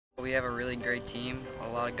We have a really great team, a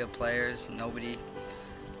lot of good players, nobody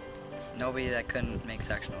that couldn't make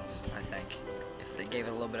sectionals, I think, if they gave it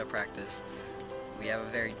a little bit of practice. We have a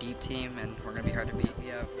very deep team and we're going to be hard to beat. We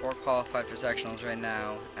have 4 qualified for sectionals right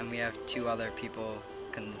now, and we have 2 other people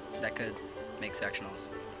that could make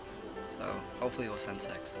sectionals. So hopefully we'll send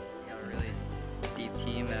 6. We got a really deep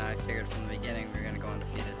team, and I figured from the beginning we were going to go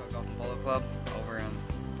undefeated. Golf and Polo Club over in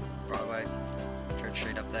Broadway, Church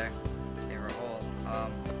Street up there. Favorite hole,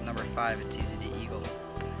 number 5, it's easy to eagle.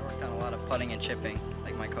 I worked on a lot of putting and chipping,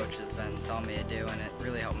 like my coach has been telling me to do, and it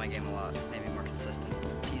really helped my game a lot, made me more consistent.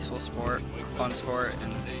 Peaceful sport, fun sport,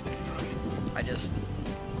 and I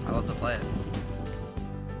love to play it.